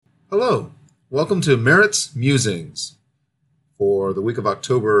Hello, welcome to Merritt's Musings for the week of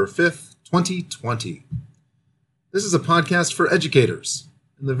October 5th, 2020. This is a podcast for educators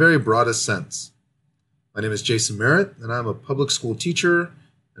in the very broadest sense. My name is Jason Merritt, and I'm a public school teacher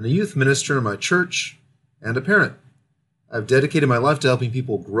and a youth minister in my church and a parent. I've dedicated my life to helping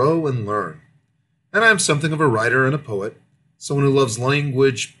people grow and learn. And I'm something of a writer and a poet, someone who loves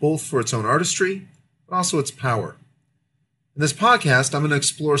language both for its own artistry, but also its power. In this podcast, I'm going to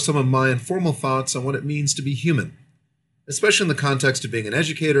explore some of my informal thoughts on what it means to be human, especially in the context of being an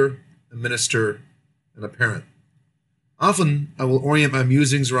educator, a minister, and a parent. Often, I will orient my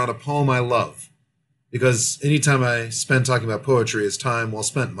musings around a poem I love, because any time I spend talking about poetry is time well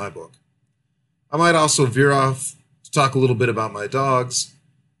spent in my book. I might also veer off to talk a little bit about my dogs.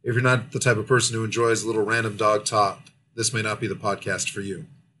 If you're not the type of person who enjoys a little random dog talk, this may not be the podcast for you.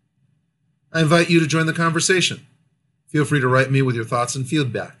 I invite you to join the conversation. Feel free to write me with your thoughts and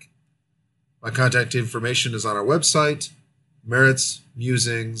feedback. My contact information is on our website,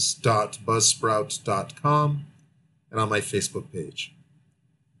 merrittsmusings.buzzsprout.com, and on my Facebook page.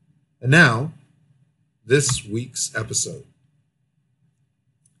 And now, this week's episode.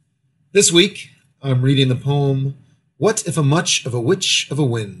 This week, I'm reading the poem, What If a Much of a Witch of a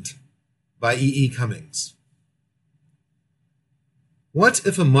Wind by E. Cummings. What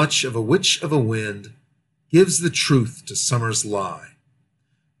if a much of a witch of a wind gives the truth to summer's lie,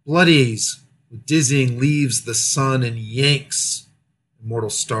 bloodies with dizzying leaves the sun, and yanks immortal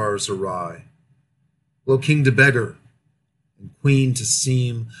stars awry, blow king to beggar and queen to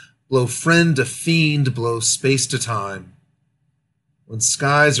seem, blow friend to fiend, blow space to time. When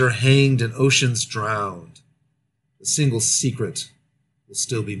skies are hanged and oceans drowned, the single secret will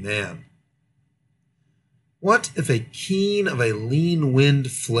still be man. What if a keen of a lean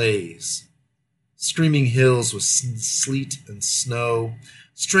wind flays, screaming hills with sleet and snow,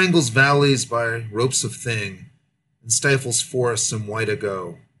 strangles valleys by ropes of thing, and stifles forests in white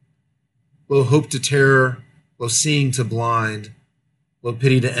ago? Blow hope to terror, blow seeing to blind, blow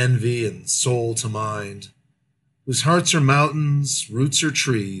pity to envy and soul to mind, whose hearts are mountains, roots are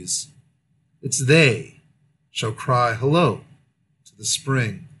trees. It's they shall cry hello to the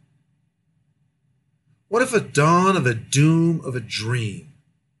spring. What if a dawn of a doom of a dream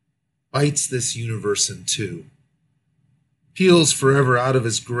bites this universe in two, peels forever out of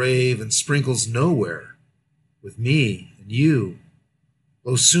his grave and sprinkles nowhere with me and you,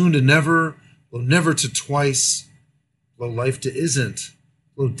 blow soon to never, blow never to twice, blow life to isn't,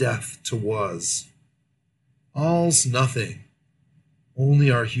 blow death to was. All's nothing,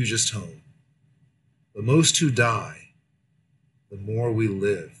 only our hugest home. The most who die, the more we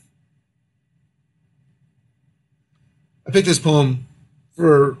live. I picked this poem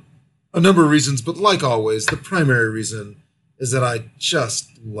for a number of reasons, but like always, the primary reason is that I just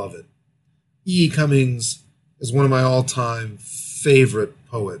love it. E. Cummings is one of my all-time favorite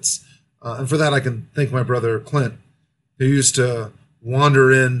poets. And for that, I can thank my brother Clint, who used to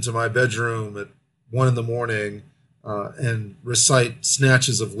wander into my bedroom at 1 a.m. And recite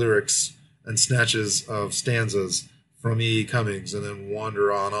snatches of lyrics and snatches of stanzas from E. Cummings and then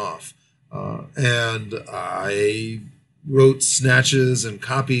wander on off. And I wrote snatches and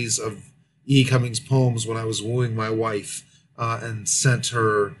copies of E. Cummings' poems when I was wooing my wife and sent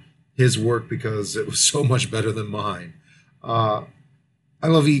her his work because it was so much better than mine. I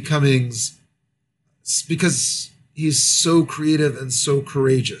love E. Cummings because he's so creative and so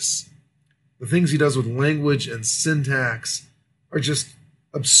courageous. The things he does with language and syntax are just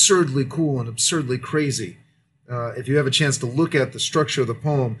absurdly cool and absurdly crazy. If you have a chance to look at the structure of the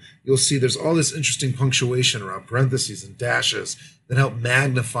poem, you'll see there's all this interesting punctuation around parentheses and dashes that help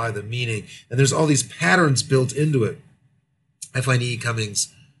magnify the meaning. And there's all these patterns built into it. I find E. Cummings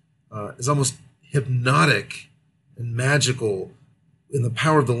is almost hypnotic and magical in the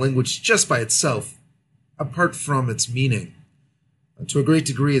power of the language just by itself, apart from its meaning. To a great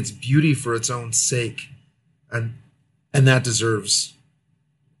degree, it's beauty for its own sake. And that deserves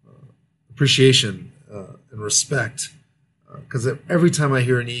appreciation and respect, because every time I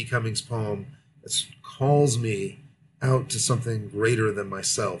hear an E. Cummings poem, it calls me out to something greater than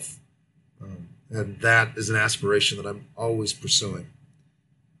myself, and that is an aspiration that I'm always pursuing.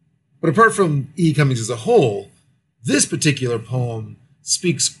 But apart from E. Cummings as a whole, this particular poem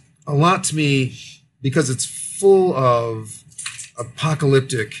speaks a lot to me because it's full of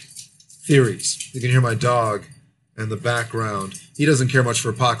apocalyptic theories. You can hear my dog in the background. He doesn't care much for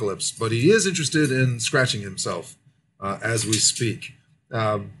apocalypse, but he is interested in scratching himself as we speak.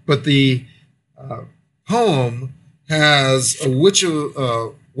 But the poem has a witch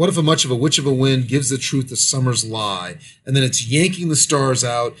of What if a much of a witch of a wind gives the truth the summer's lie? And then it's yanking the stars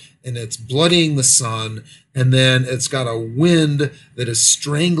out, and it's bloodying the sun, and then it's got a wind that is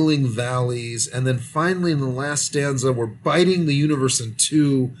strangling valleys, and then finally in the last stanza, we're biting the universe in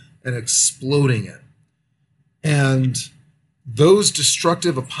two and exploding it. And those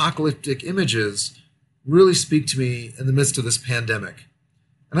destructive apocalyptic images really speak to me in the midst of this pandemic.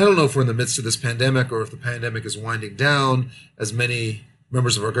 And I don't know if we're in the midst of this pandemic or if the pandemic is winding down, as many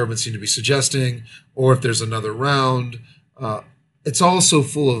members of our government seem to be suggesting, or if there's another round. It's also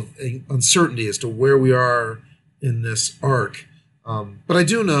full of uncertainty as to where we are in this arc. But I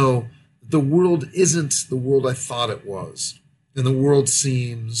do know the world isn't the world I thought it was. And the world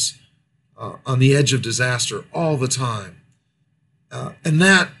seems on the edge of disaster all the time. And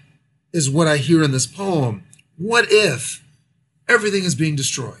that is what I hear in this poem. What if everything is being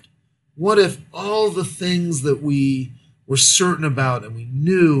destroyed? What if all the things that we were certain about and we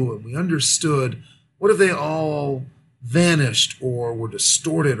knew and we understood, what if they all vanished or were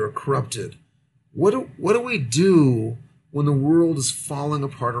distorted or corrupted? What do we do when the world is falling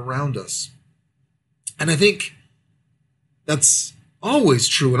apart around us? And I think that's always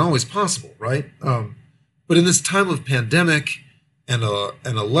true and always possible, right? But in this time of pandemic and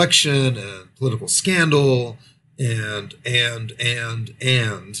an election and political scandal and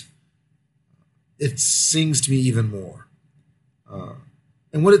it sings to me even more.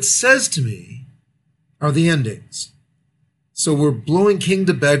 And what it says to me are the endings. So we're blowing king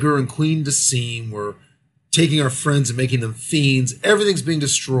to beggar and queen to seam. We're taking our friends and making them fiends. Everything's being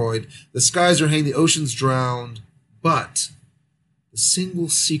destroyed. The skies are hanging, the ocean's drowned. But the single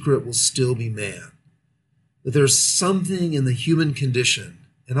secret will still be man. That there's something in the human condition,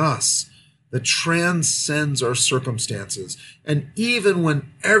 in us, that transcends our circumstances. And even when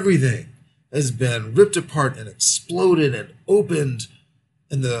everything has been ripped apart and exploded and opened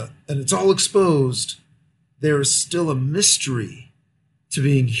and it's all exposed, there is still a mystery to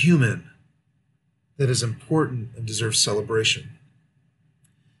being human that is important and deserves celebration.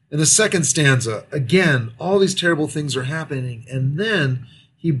 In the second stanza, again, all these terrible things are happening, and then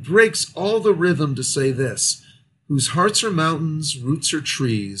he breaks all the rhythm to say this: whose hearts are mountains, roots are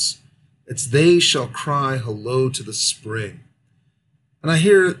trees, it's they shall cry hello to the spring. And I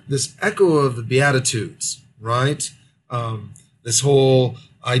hear this echo of the Beatitudes, right? This whole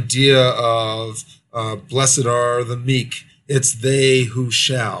idea of blessed are the meek, it's they who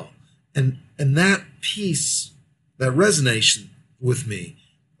shall. And that piece, that resonates with me.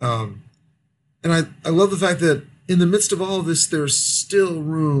 And I love the fact that in the midst of all of this, there's still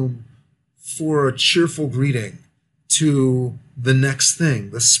room for a cheerful greeting to the next thing,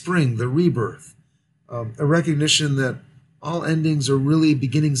 the spring, the rebirth, a recognition that all endings are really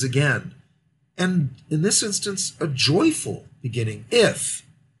beginnings again. And in this instance, a joyful beginning, if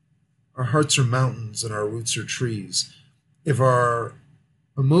our hearts are mountains and our roots are trees, if our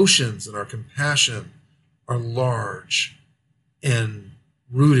emotions and our compassion are large and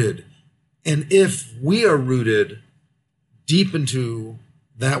rooted, and if we are rooted deep into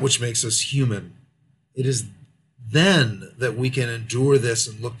that which makes us human, it is then that we can endure this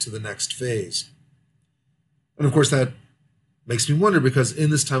and look to the next phase. And of course, that makes me wonder, because in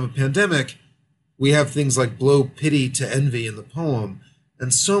this time of pandemic, we have things like blow pity to envy in the poem,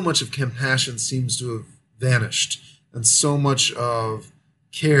 and so much of compassion seems to have vanished, and so much of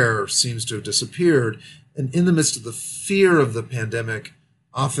care seems to have disappeared. And in the midst of the fear of the pandemic,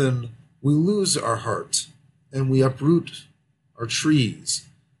 often we lose our heart and we uproot our trees,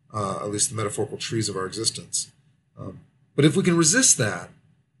 at least the metaphorical trees of our existence. But if we can resist that,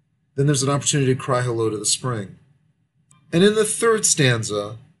 then there's an opportunity to cry hello to the spring. And in the third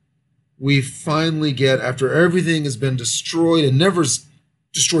stanza, we finally get, after everything has been destroyed and never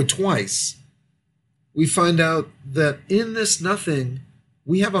destroyed twice, we find out that in this nothing,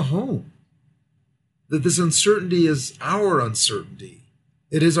 we have a home. That this uncertainty is our uncertainty.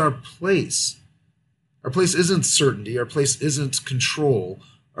 It is our place. Our place isn't certainty. Our place isn't control.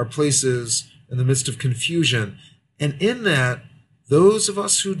 Our place is in the midst of confusion. And in that, those of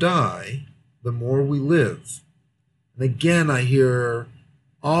us who die, the more we live. And again, I hear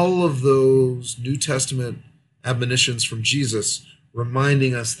all of those New Testament admonitions from Jesus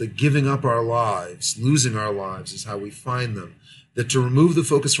reminding us that giving up our lives, losing our lives, is how we find them. That to remove the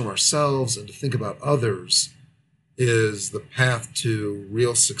focus from ourselves and to think about others is the path to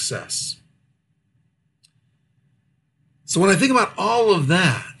real success. So when I think about all of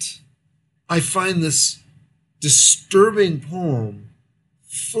that, I find this disturbing poem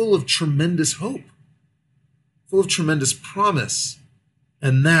full of tremendous hope, full of tremendous promise,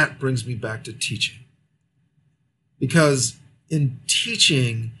 and that brings me back to teaching. Because in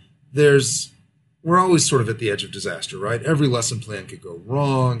teaching, we're always sort of at the edge of disaster, right? Every lesson plan could go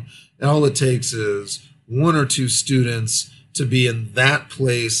wrong, and all it takes is one or two students to be in that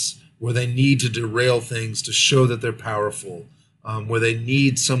place where they need to derail things to show that they're powerful, where they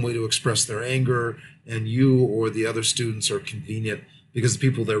need some way to express their anger, and you or the other students are convenient because the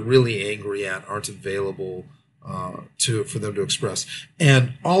people they're really angry at aren't available for them to express.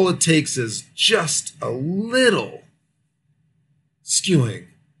 And all it takes is just a little skewing,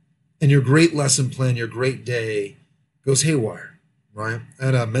 and your great lesson plan, your great day goes haywire, right? I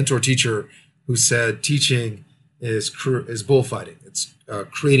had a mentor teacher who said teaching is bullfighting. It's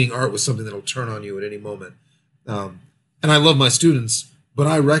creating art with something that'll turn on you at any moment. And I love my students, but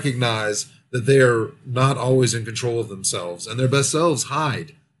I recognize that they are not always in control of themselves, and their best selves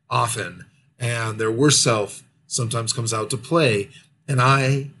hide often, and their worst self sometimes comes out to play, and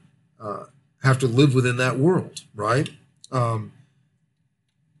I have to live within that world, right?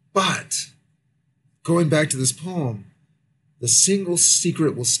 But going back to this poem, the single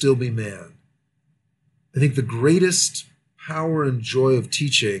secret will still be man. I think the greatest power and joy of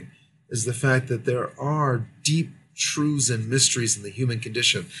teaching is the fact that there are deep truths and mysteries in the human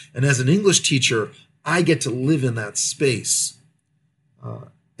condition. And as an English teacher, I get to live in that space.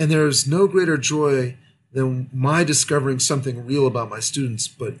 And there's no greater joy than my discovering something real about my students,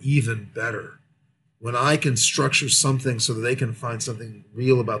 but even better, when I can structure something so that they can find something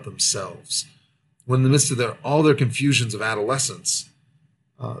real about themselves. When in the midst of all their confusions of adolescence,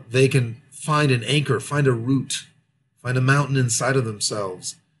 they can find an anchor, find a root, find a mountain inside of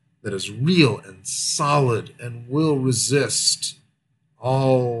themselves that is real and solid and will resist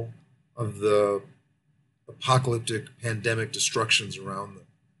all of the apocalyptic pandemic destructions around them.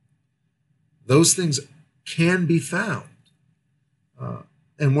 Those things can be found.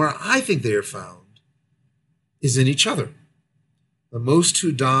 And where I think they are found is in each other. The most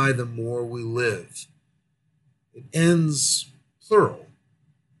who die, the more we live. It ends plural.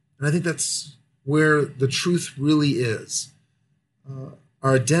 And I think that's where the truth really is.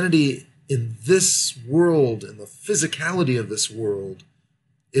 Our identity in this world, in the physicality of this world,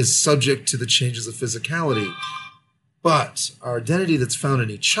 is subject to the changes of physicality. But our identity that's found in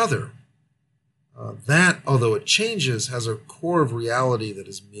each other, that, although it changes, has a core of reality that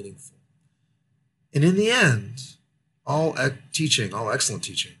is meaningful. And in the end, all excellent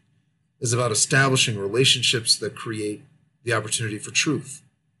teaching, is about establishing relationships that create the opportunity for truth,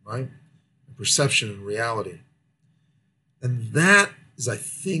 right? And perception and reality. And that is, I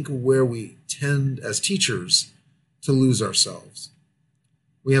think, where we tend as teachers to lose ourselves.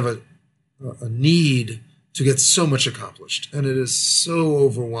 We have a need to get so much accomplished, and it is so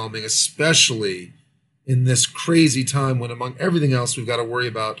overwhelming, especially in this crazy time when, among everything else, we've got to worry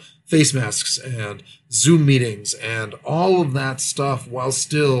about face masks and Zoom meetings and all of that stuff while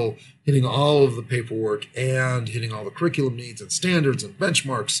still hitting all of the paperwork and hitting all the curriculum needs and standards and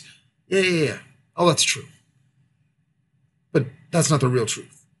benchmarks. Yeah. All that's true. But that's not the real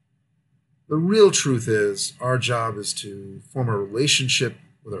truth. The real truth is our job is to form a relationship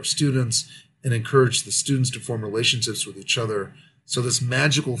with our students and encourage the students to form relationships with each other so this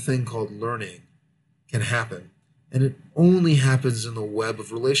magical thing called learning can happen. And it only happens in the web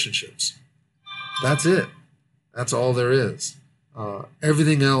of relationships. That's it. That's all there is.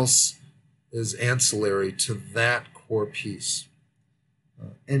 Everything else is ancillary to that core piece.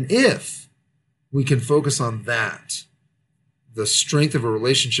 And if we can focus on that, the strength of a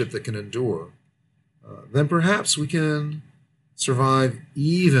relationship that can endure, then perhaps we can survive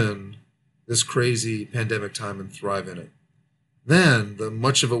even this crazy pandemic time and thrive in it. Then the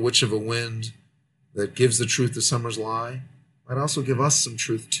much of a witch of a wind that gives the truth the summer's lie might also give us some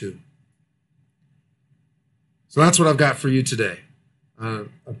truth too. So that's what I've got for you today. A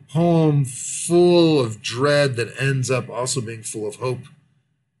poem full of dread that ends up also being full of hope,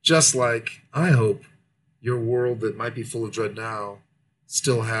 just like I hope your world that might be full of dread now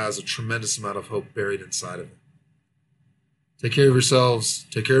still has a tremendous amount of hope buried inside of it. Take care of yourselves.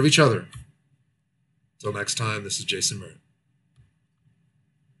 Take care of each other. Until next time, this is Jason Merritt.